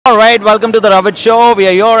right, welcome to the Ravit Show. We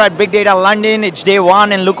are here at Big Data London. It's day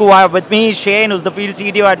one, and look who I have with me, Shane, who's the field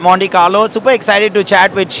CTO at Monte Carlo. Super excited to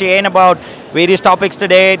chat with Shane about various topics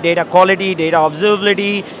today, data quality, data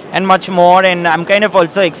observability, and much more. And I'm kind of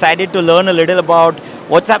also excited to learn a little about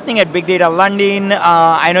what's happening at Big Data London.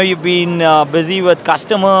 I know you've been busy with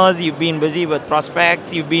customers, you've been busy with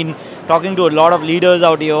prospects, you've been talking to a lot of leaders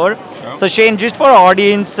out here. Sure. So Shane, just for our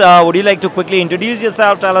audience, would you like to quickly introduce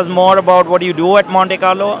yourself, tell us more about what you do at Monte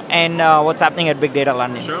Carlo and what's happening at Big Data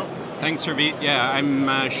London? Sure. Thanks, Ravit. Yeah,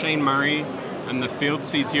 I'm Shane Murray. I'm the field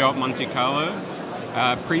CTO at Monte Carlo.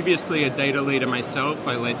 Previously a data leader myself.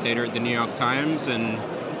 I led data at the New York Times, and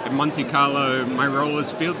at Monte Carlo, my role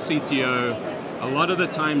as field CTO a lot of the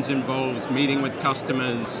times involves meeting with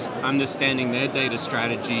customers, understanding their data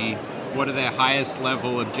strategy, what are their highest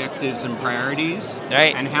level objectives and priorities,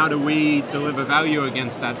 right, and how do we deliver value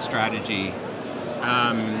against that strategy.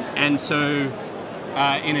 And so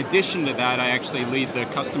in addition to that, I actually lead the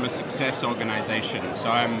customer success organization. So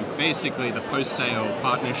I'm basically the post-sale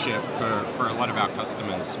partnership for a lot of our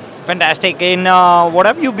customers. Fantastic. And what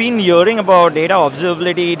have you been hearing about data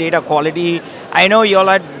observability, data quality? I know you all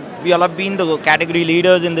have been the category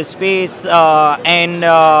leaders in this space,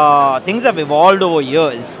 and things have evolved over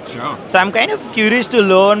years. Sure. So I'm kind of curious to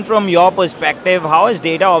learn from your perspective, how has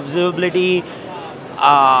data observability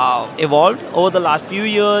evolved over the last few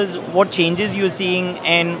years? What changes you're seeing,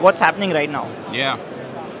 and what's happening right now?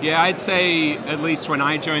 Yeah, I'd say at least when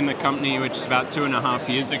I joined the company, which is about 2.5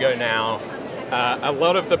 years ago now, a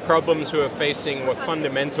lot of the problems we were facing were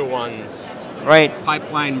fundamental ones. Right.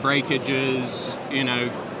 Pipeline breakages,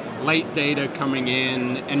 late data coming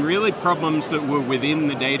in, and really problems that were within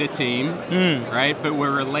the data team, right? But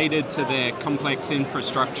were related to their complex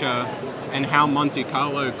infrastructure and how Monte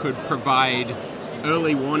Carlo could provide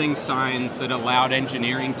early warning signs that allowed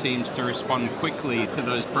engineering teams to respond quickly to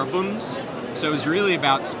those problems. So it was really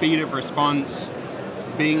about speed of response,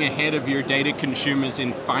 being ahead of your data consumers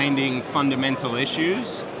in finding fundamental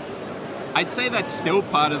issues. I'd say that's still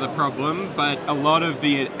part of the problem, but a lot of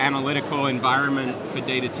the analytical environment for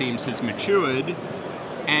data teams has matured.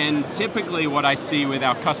 And typically what I see with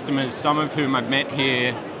our customers, some of whom I've met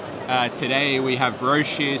here today, we have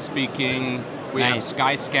Roche here speaking, we have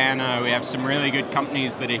Skyscanner, we have some really good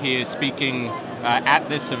companies that are here speaking at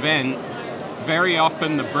this event. Very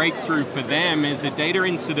often the breakthrough for them is a data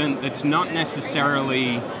incident that's not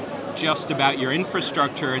necessarily just about your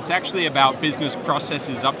infrastructure, it's actually about business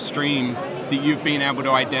processes upstream that you've been able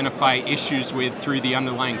to identify issues with through the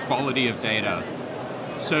underlying quality of data.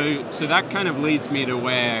 So that kind of leads me to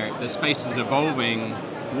where the space is evolving.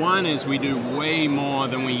 One is we do way more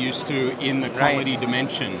than we used to in the quality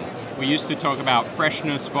dimension. We used to talk about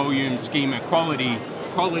freshness, volume, schema, quality.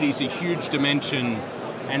 Quality is a huge dimension,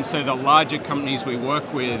 and so the larger companies we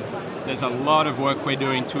work with, there's a lot of work we're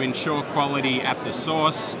doing to ensure quality at the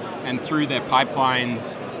source and through their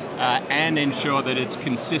pipelines, and ensure that it's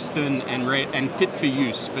consistent and fit for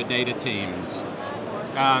use for data teams.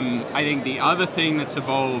 I think the other thing that's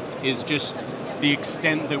evolved is just the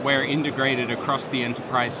extent that we're integrated across the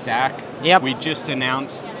enterprise stack. Yep. We just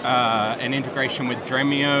announced an integration with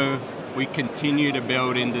Dremio. We continue to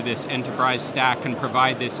build into this enterprise stack and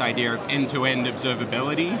provide this idea of end-to-end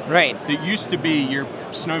observability. Right. That used to be your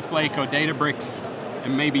Snowflake or Databricks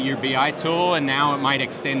and maybe your BI tool, and now it might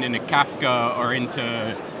extend into Kafka or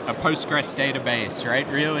into a Postgres database, right?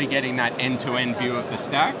 Really getting that end-to-end view of the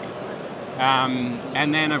stack.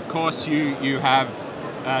 And then of course you have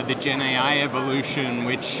the Gen AI evolution,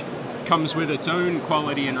 which comes with its own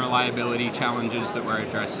quality and reliability challenges that we're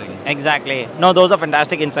addressing. Exactly. No, those are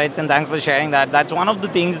fantastic insights, and thanks for sharing that. That's one of the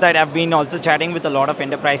things that I've been also chatting with a lot of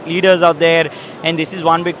enterprise leaders out there, and this is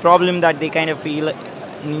one big problem that they kind of feel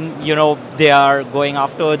they are going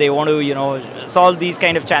after. They want to solve these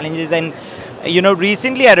kind of challenges. And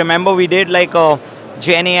recently I remember we did like a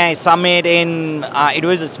Gen AI summit, and it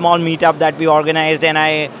was a small meetup that we organized,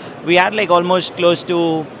 and we had like almost close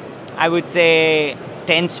to, I would say,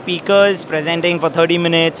 10 speakers presenting for 30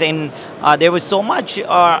 minutes, and there was so much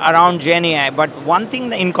around Gen AI, but one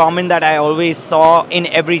thing in common that I always saw in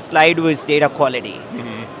every slide was data quality.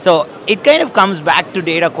 So it kind of comes back to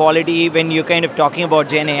data quality when you're kind of talking about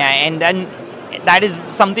Gen AI, and then that is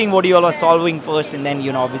something what you all are solving first, and then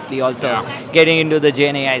obviously also getting into the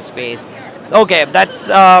Gen AI space. Okay, that's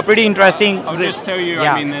pretty interesting. I'll just tell you,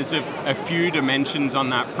 I mean, there's a few dimensions on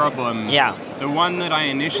that problem. Yeah. The one that I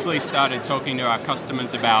initially started talking to our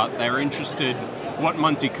customers about, they were interested what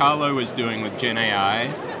Monte Carlo was doing with Gen AI,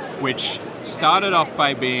 which started off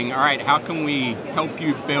by being, all right, how can we help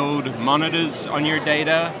you build monitors on your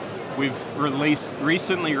data we've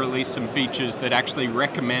recently released some features that actually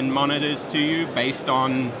recommend monitors to you based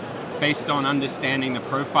on understanding the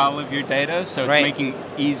profile of your data. So it's making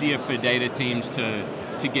easier for data teams to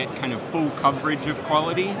get kind of full coverage of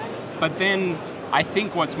quality. But then I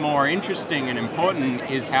think what's more interesting and important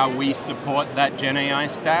is how we support that Gen AI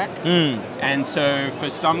stack. And so for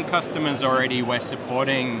some customers already, we're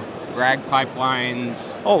supporting RAG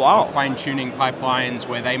pipelines, fine-tuning pipelines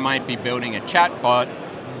where they might be building a chatbot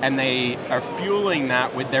and they are fueling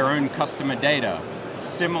that with their own customer data.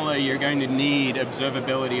 Similar, you're going to need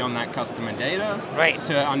observability on that customer data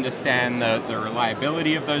to understand the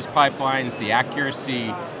reliability of those pipelines, the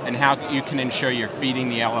accuracy, and how you can ensure you're feeding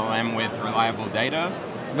the LLM with reliable data.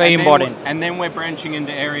 Very important. And then we're branching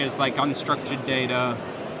into areas like unstructured data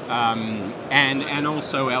and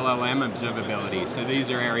also LLM observability. So these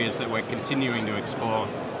are areas that we're continuing to explore.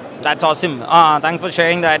 That's awesome. Thanks for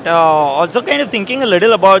sharing that. Also kind of thinking a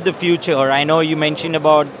little about the future. I know you mentioned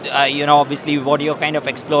about, obviously what you're kind of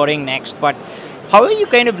exploring next, but how are you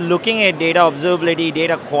kind of looking at data observability,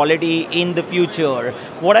 data quality in the future?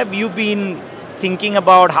 What have you been thinking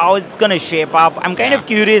about how it's going to shape up? I'm kind of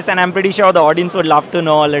curious, and I'm pretty sure the audience would love to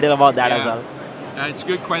know a little about that as well. It's a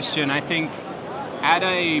good question. I think at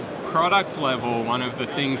a product level, one of the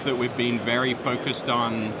things that we've been very focused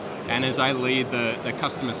on, and as I lead the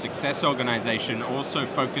customer success organization, also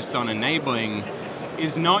focused on enabling,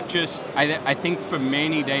 is not just, I think for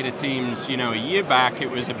many data teams, a year back,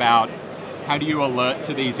 it was about how do you alert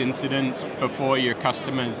to these incidents before your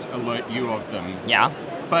customers alert you of them. Yeah.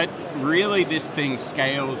 But really this thing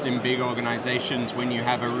scales in big organizations when you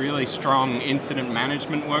have a really strong incident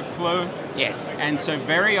management workflow. Yes. And so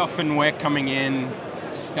very often we're coming in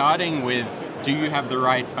starting with, do you have the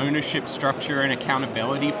right ownership structure and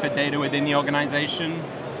accountability for data within the organization?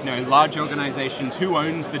 Large organizations, who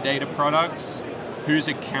owns the data products? Who's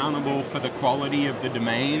accountable for the quality of the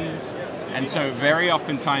domains? And so very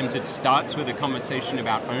oftentimes it starts with a conversation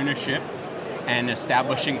about ownership and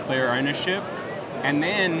establishing clear ownership. And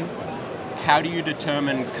then how do you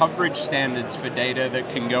determine coverage standards for data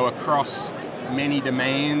that can go across many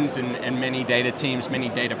domains and many data teams, many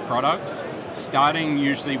data products, starting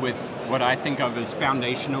usually with what I think of as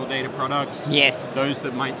foundational data products. Yes. Those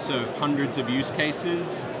that might serve hundreds of use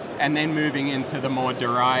cases, and then moving into the more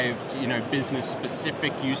derived,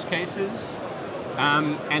 business-specific use cases.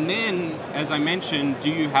 And then, as I mentioned, do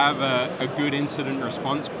you have a good incident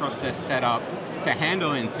response process set up to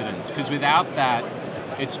handle incidents? Because without that,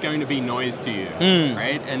 it's going to be noise to you,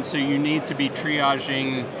 right? And so you need to be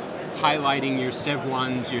triaging, highlighting your Sev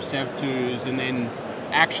 1s, your Sev 2s, and then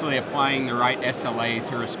actually applying the right SLA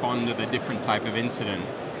to respond to the different type of incident.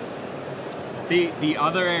 The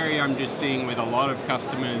other area I'm just seeing with a lot of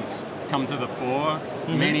customers come to the fore,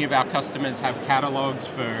 many of our customers have catalogs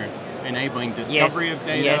for enabling discovery of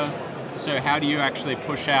data. Yes. So how do you actually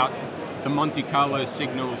push out the Monte Carlo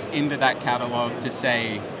signals into that catalog to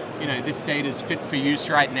say, this data is fit for use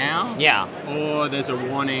right now. Yeah. Or there's a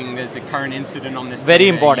warning, there's a current incident on this Very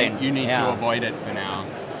data. important. You need to avoid it for now.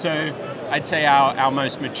 So I'd say our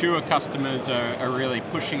most mature customers are really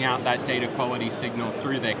pushing out that data quality signal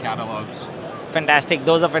through their catalogs. Fantastic.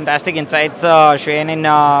 Those are fantastic insights, Shane.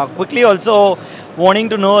 And quickly also wanting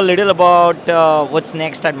to know a little about what's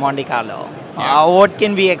next at Monte Carlo. Yeah. What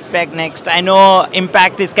can we expect next? I know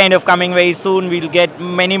Impact is kind of coming very soon. We'll get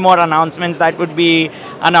many more announcements that would be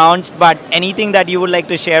announced, but anything that you would like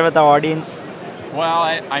to share with the audience? Well,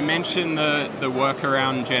 I mentioned the work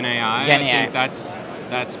around Gen AI. I think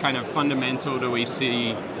that's kind of fundamental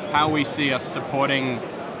to how we see us supporting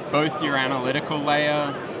both your analytical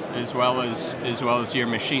layer as well as your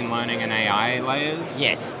machine learning and AI layers.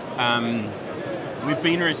 Yes. We've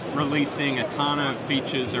been releasing a ton of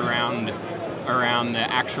features around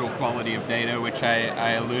the actual quality of data, which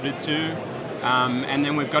I alluded to, and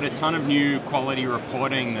then we've got a ton of new quality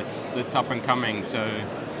reporting that's up and coming. So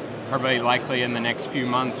probably likely in the next few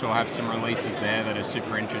months we'll have some releases there that are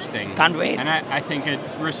super interesting. Can't wait. And I think it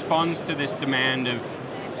responds to this demand of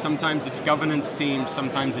sometimes it's governance teams,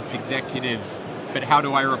 sometimes it's executives, but how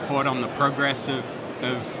do I report on the progress of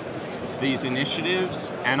these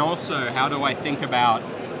initiatives? And also, how do I think about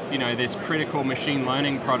this critical machine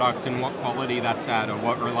learning product and what quality that's at or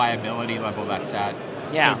what reliability level that's at?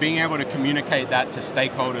 Yeah. So being able to communicate that to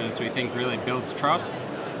stakeholders, we think really builds trust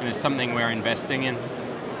and is something we're investing in.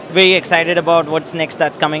 Very excited about what's next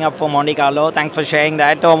that's coming up for Monte Carlo. Thanks for sharing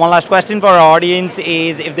that. One last question for our audience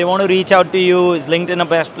is, if they want to reach out to you, is LinkedIn a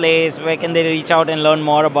best place? Where can they reach out and learn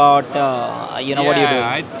more about what you do?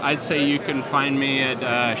 I'd say you can find me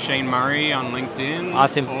at Shane Murray on LinkedIn.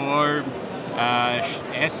 Awesome. Or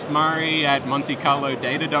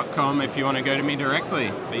smurray@montecarlodata.com if you want to go to me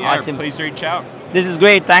directly. But yeah, Awesome. please reach out. This is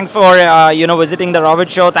great. Thanks for visiting the Ravit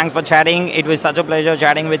Show. Thanks for chatting. It was such a pleasure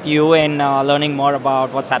chatting with you and learning more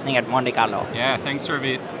about what's happening at Monte Carlo. Yeah, thanks,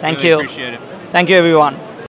 Ravit. Thank Really you. Appreciate it. Thank you, everyone.